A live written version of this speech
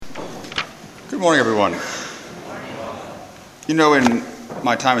Good morning, everyone. You know, in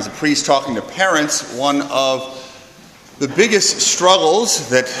my time as a priest talking to parents, one of the biggest struggles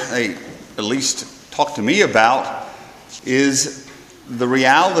that they at least talk to me about is the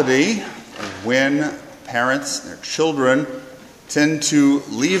reality of when parents, their children, tend to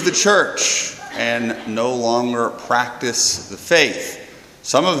leave the church and no longer practice the faith.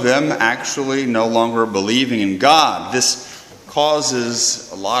 Some of them actually no longer believing in God. This causes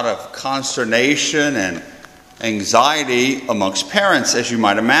a lot of consternation and anxiety amongst parents, as you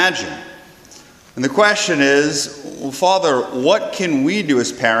might imagine. And the question is, well, Father, what can we do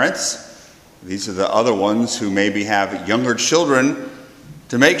as parents? These are the other ones who maybe have younger children,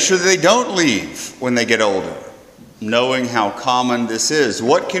 to make sure that they don't leave when they get older, knowing how common this is.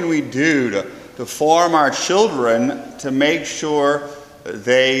 What can we do to form our children to make sure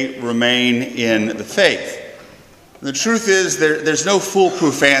they remain in the faith? The truth is, there's no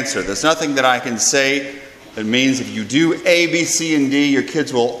foolproof answer. There's nothing that I can say that means if you do A, B, C, and D, your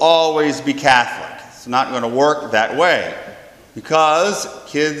kids will always be Catholic. It's not going to work that way, because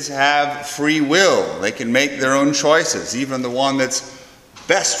kids have free will. They can make their own choices. Even the one that's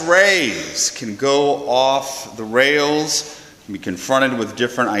best raised can go off the rails, can be confronted with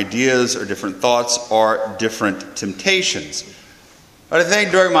different ideas or different thoughts or different temptations. But I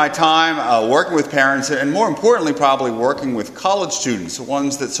think during my time working with parents, and more importantly probably working with college students, the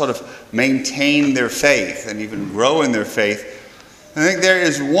ones that sort of maintain their faith and even grow in their faith, I think there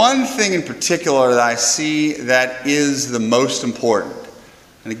is one thing in particular that I see that is the most important.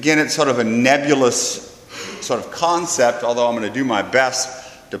 And again, it's sort of a nebulous sort of concept, although I'm going to do my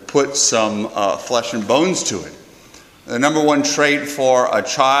best to put some flesh and bones to it. The number one trait for a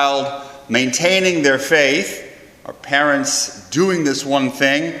child maintaining their faith, our parents doing this one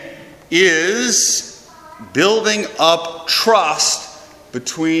thing, is building up trust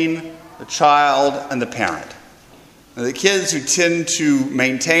between the child and the parent. Now, the kids who tend to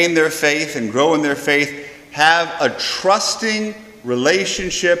maintain their faith and grow in their faith have a trusting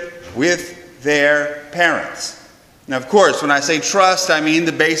relationship with their parents. Now, of course, when I say trust, I mean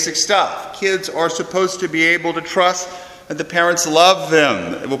the basic stuff. Kids are supposed to be able to trust that the parents love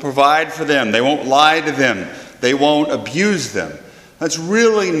them, they will provide for them, they won't lie to them, they won't abuse them. That's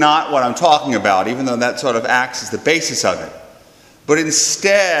really not what I'm talking about, even though that sort of acts as the basis of it. But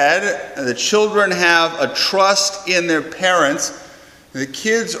instead, the children have a trust in their parents. The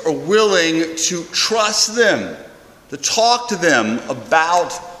kids are willing to trust them, to talk to them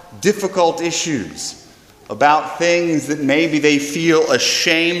about difficult issues, about things that maybe they feel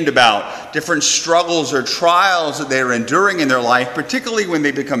ashamed about, different struggles or trials that they're enduring in their life, particularly when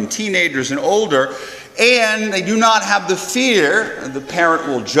they become teenagers and older. And they do not have the fear the parent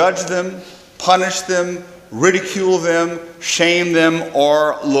will judge them, punish them, ridicule them, shame them,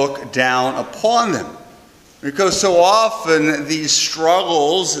 or look down upon them. Because so often these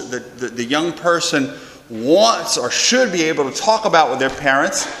struggles that the young person wants or should be able to talk about with their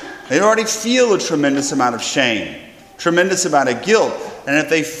parents, they already feel a tremendous amount of shame, tremendous amount of guilt. And if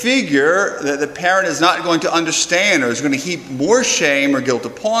they figure that the parent is not going to understand or is going to heap more shame or guilt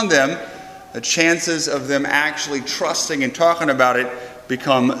upon them, the chances of them actually trusting and talking about it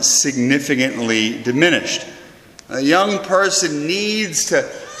become significantly diminished. A young person needs to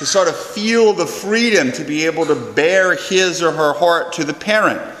sort of feel the freedom to be able to bare his or her heart to the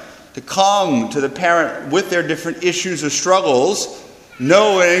parent, to come to the parent with their different issues or struggles,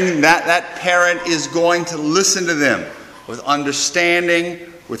 knowing that that parent is going to listen to them with understanding,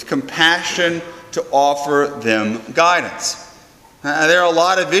 with compassion, to offer them guidance. There are a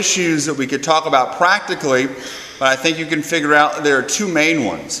lot of issues that we could talk about practically, but I think you can figure out there are two main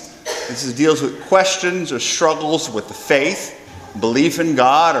ones. This deals with questions or struggles with the faith, belief in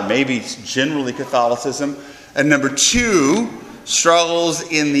God, or maybe generally Catholicism. And number two,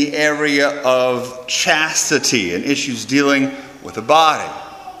 struggles in the area of chastity and issues dealing with the body.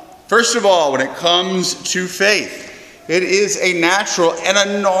 First of all, when it comes to faith, it is a natural and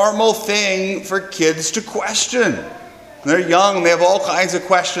a normal thing for kids to question. They're young, they have all kinds of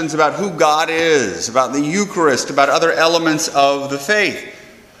questions about who God is, about the Eucharist, about other elements of the faith.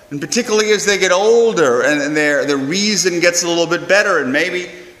 And particularly as they get older and their reason gets a little bit better, and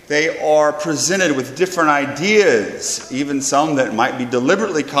maybe they are presented with different ideas, even some that might be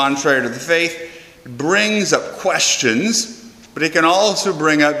deliberately contrary to the faith, it brings up questions, but it can also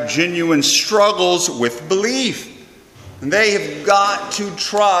bring up genuine struggles with belief. And they have got to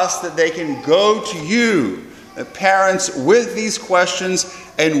trust that they can go to you, the parents, with these questions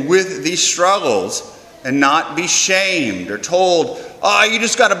and with these struggles, and not be shamed or told, oh, you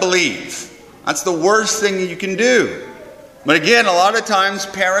just got to believe. That's the worst thing you can do. But again, a lot of times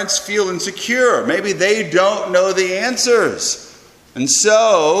parents feel insecure. Maybe they don't know the answers. And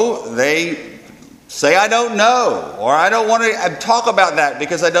so they say, I don't know, or I don't want to talk about that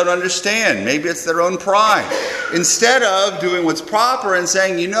because I don't understand. Maybe it's their own pride. Instead of doing what's proper and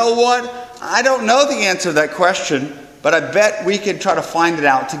saying, you know what, I don't know the answer to that question, but I bet we can try to find it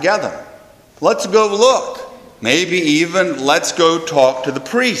out together. Let's go look. Maybe even let's go talk to the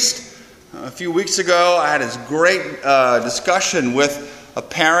priest. A few weeks ago, I had this great discussion with a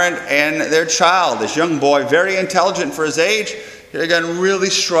parent and their child. This young boy, very intelligent for his age, again, really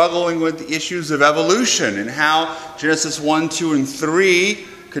struggling with the issues of evolution and how Genesis 1, 2, and 3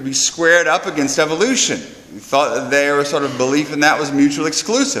 could be squared up against evolution. We thought that their sort of belief in that was mutually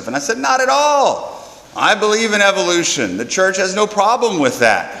exclusive. And I said, not at all. I believe in evolution. The church has no problem with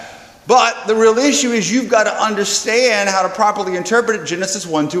that. But the real issue is you've got to understand how to properly interpret Genesis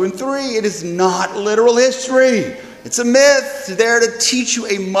 1, 2, and 3. It is not literal history. It's a myth. It's there to teach you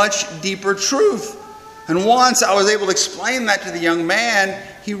a much deeper truth. And once I was able to explain that to the young man,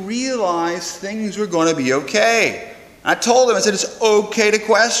 he realized things were going to be okay. I told him, I said, it's okay to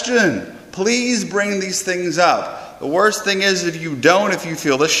question. Please bring these things up. The worst thing is if you don't, if you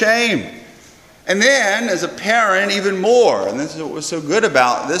feel ashamed. And then, as a parent, even more, and this is what was so good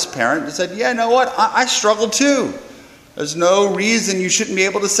about this parent, he said, yeah, you know what, I struggle too. There's no reason you shouldn't be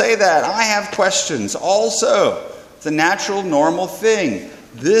able to say that. I have questions also. It's a natural, normal thing.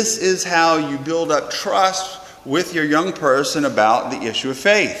 This is how you build up trust with your young person about the issue of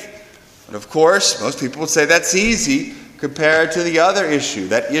faith. But of course, most people would say that's easy compared to the other issue,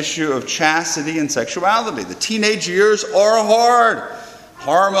 that issue of chastity and sexuality. The teenage years are hard.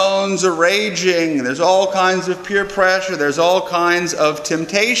 Hormones are raging. There's all kinds of peer pressure. There's all kinds of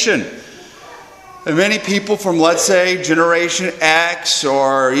temptation. And many people from, let's say, Generation X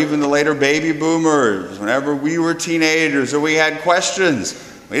or even the later baby boomers, whenever we were teenagers or we had questions,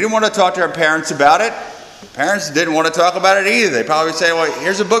 we didn't want to talk to our parents about it. Parents didn't want to talk about it either. They probably say, well,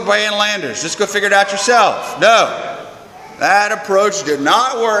 here's a book by Ann Landers. Just go figure it out yourself. No. That approach did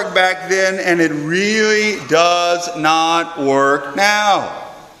not work back then, and it really does not work now.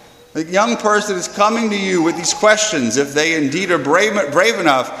 The young person is coming to you with these questions, if they indeed are brave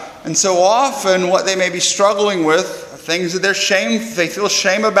enough. And so often what they may be struggling with are things that they feel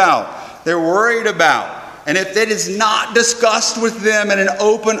shame about, they're worried about. And if it is not discussed with them in an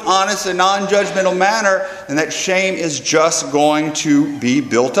open, honest, and non-judgmental manner, then that shame is just going to be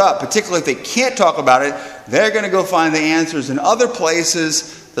built up. Particularly if they can't talk about it, they're going to go find the answers in other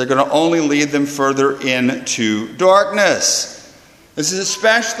places. They're going to only lead them further into darkness. This is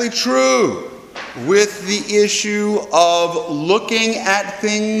especially true with the issue of looking at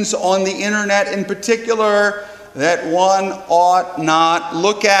things on the internet in particular that one ought not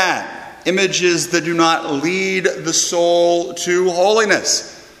look at. Images that do not lead the soul to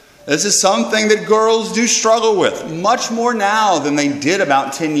holiness. This is something that girls do struggle with, much more now than they did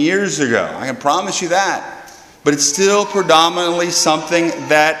about 10 years ago. I can promise you that. But it's still predominantly something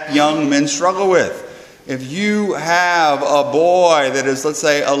that young men struggle with. If you have a boy that is, let's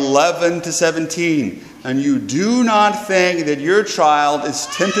say, 11 to 17, and you do not think that your child is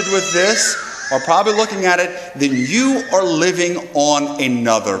tempted with this, or probably looking at it, then you are living on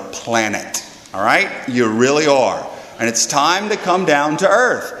another planet. All right? You really are. And it's time to come down to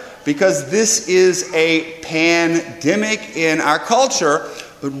earth, because this is a pandemic in our culture,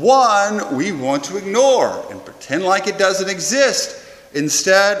 but one we want to ignore and pretend like it doesn't exist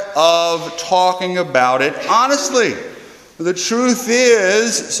instead of talking about it honestly. The truth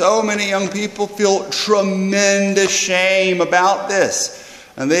is, so many young people feel tremendous shame about this.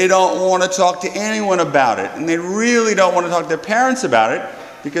 And they don't want to talk to anyone about it. And they really don't want to talk to their parents about it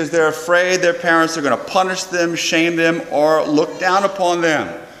because they're afraid their parents are going to punish them, shame them, or look down upon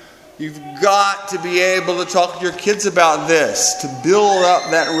them. You've got to be able to talk to your kids about this, to build up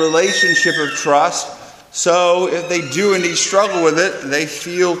that relationship of trust. So if they do indeed struggle with it, they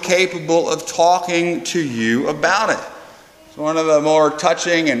feel capable of talking to you about it. It's one of the more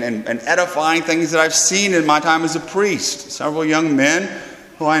touching and edifying things that I've seen in my time as a priest. Several young men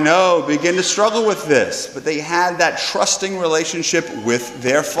who I know begin to struggle with this, but they had that trusting relationship with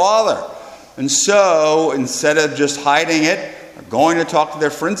their father. And so, instead of just hiding it, or going to talk to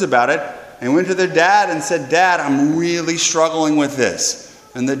their friends about it, they went to their dad and said, Dad, I'm really struggling with this.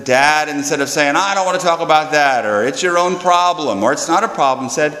 And the dad, instead of saying, I don't want to talk about that, or it's your own problem, or it's not a problem,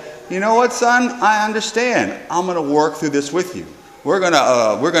 said, you know what, son, I understand. I'm going to work through this with you. We're going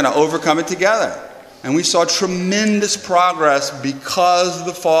to overcome it together. And we saw tremendous progress because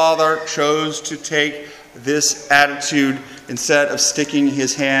the father chose to take this attitude instead of sticking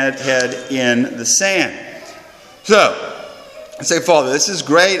his head in the sand. So, and say, Father, this is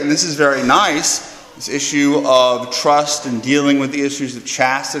great and this is very nice, this issue of trust and dealing with the issues of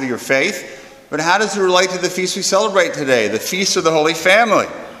chastity or faith. But how does it relate to the feast we celebrate today, the Feast of the Holy Family?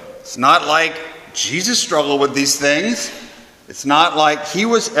 It's not like Jesus struggled with these things. It's not like he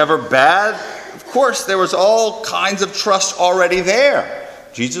was ever bad. Of course, there was all kinds of trust already there.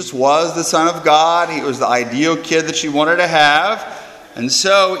 Jesus was the Son of God. He was the ideal kid that she wanted to have. And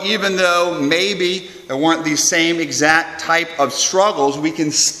so even though maybe there weren't these same exact type of struggles, we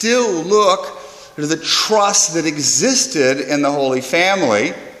can still look to the trust that existed in the Holy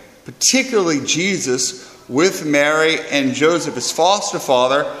Family, particularly Jesus with Mary and Joseph as foster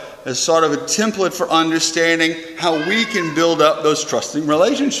father, as sort of a template for understanding how we can build up those trusting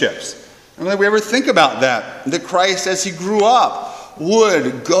relationships. I mean, we ever think about that? That Christ, as he grew up,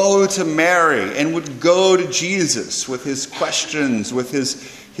 would go to Mary and would go to Jesus with his questions, with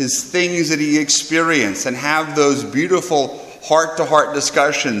his things that he experienced, and have those beautiful heart-to-heart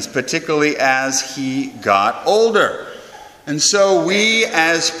discussions, particularly as he got older. And so we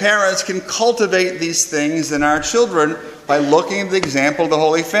as parents can cultivate these things in our children by looking at the example of the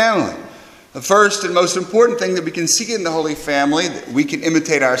Holy Family. The first and most important thing that we can see in the Holy Family, that we can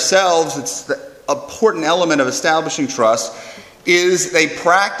imitate ourselves, it's the important element of establishing trust, is they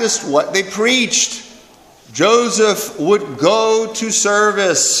practiced what they preached. Joseph would go to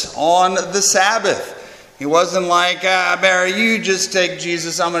service on the Sabbath. He wasn't like, Mary, you just take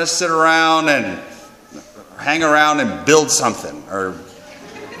Jesus, I'm going to sit around and hang around and build something, or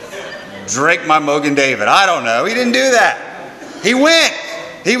drink my Mogan David. I don't know. He didn't do that. He went.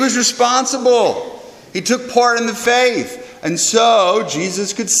 He was responsible. He took part in the faith. And so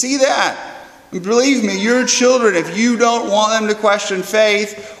Jesus could see that. And believe me, your children, if you don't want them to question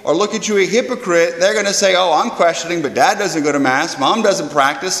faith or look at you a hypocrite, they're going to say, oh, I'm questioning, but dad doesn't go to mass, mom doesn't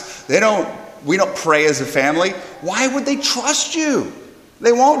practice, we don't pray as a family. Why would they trust you?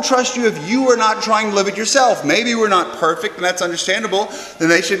 They won't trust you if you are not trying to live it yourself. Maybe we're not perfect, and that's understandable. Then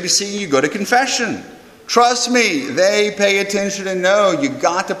they should be seeing you go to confession. Trust me, they pay attention and know you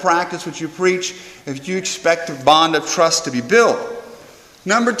got to practice what you preach if you expect a bond of trust to be built.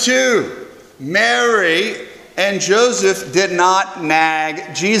 Number 2, Mary and Joseph did not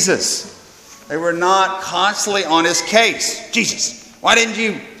nag Jesus. They were not constantly on his case. Jesus, why didn't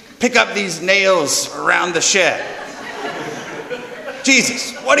you pick up these nails around the shed?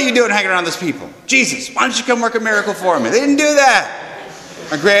 Jesus, what are you doing hanging around those people? Jesus, why don't you come work a miracle for me? They didn't do that.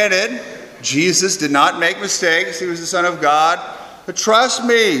 Now, granted, Jesus did not make mistakes. He was the Son of God. But trust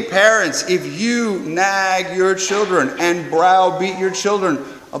me, parents, if you nag your children and browbeat your children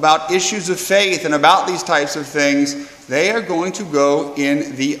about issues of faith and about these types of things, they are going to go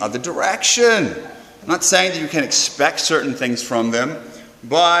in the other direction. I'm not saying that you can expect certain things from them,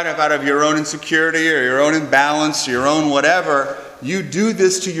 but if out of your own insecurity or your own imbalance or your own whatever, you do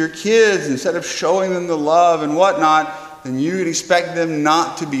this to your kids instead of showing them the love and whatnot, then you'd expect them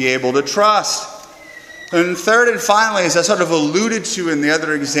not to be able to trust. And third and finally, as I sort of alluded to in the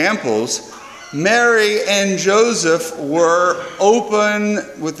other examples, Mary and Joseph were open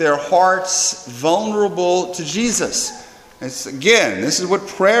with their hearts, vulnerable to Jesus. This is what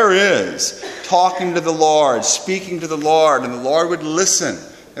prayer is. Talking to the Lord, speaking to the Lord, and the Lord would listen.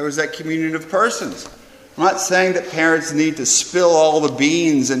 There was that communion of persons. I'm not saying that parents need to spill all the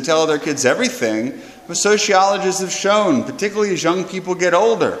beans and tell their kids everything, but sociologists have shown, particularly as young people get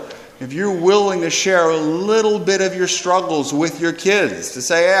older, if you're willing to share a little bit of your struggles with your kids, to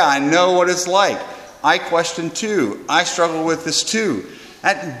say, yeah, I know what it's like. I question too. I struggle with this too.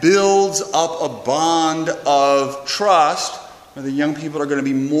 That builds up a bond of trust where the young people are going to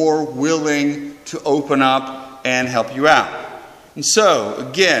be more willing to open up and help you out. And so,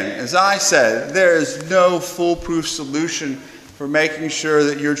 again, as I said, there is no foolproof solution for making sure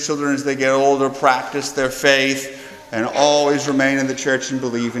that your children, as they get older, practice their faith and always remain in the church and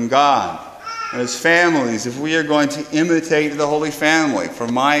believe in God. And as families, if we are going to imitate the Holy Family,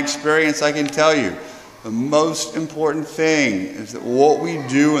 from my experience, I can tell you, the most important thing is that what we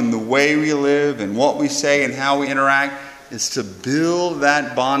do and the way we live and what we say and how we interact is to build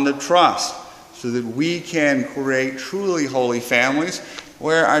that bond of trust, so that we can create truly holy families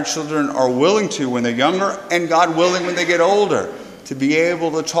where our children are willing to when they're younger, and God willing when they get older, to be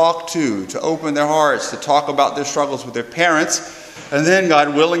able to talk to open their hearts, to talk about their struggles with their parents, and then,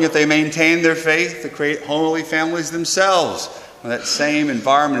 God willing, if they maintain their faith, to create holy families themselves. And that same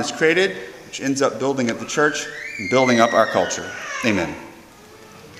environment is created, which ends up building up the church and building up our culture. Amen.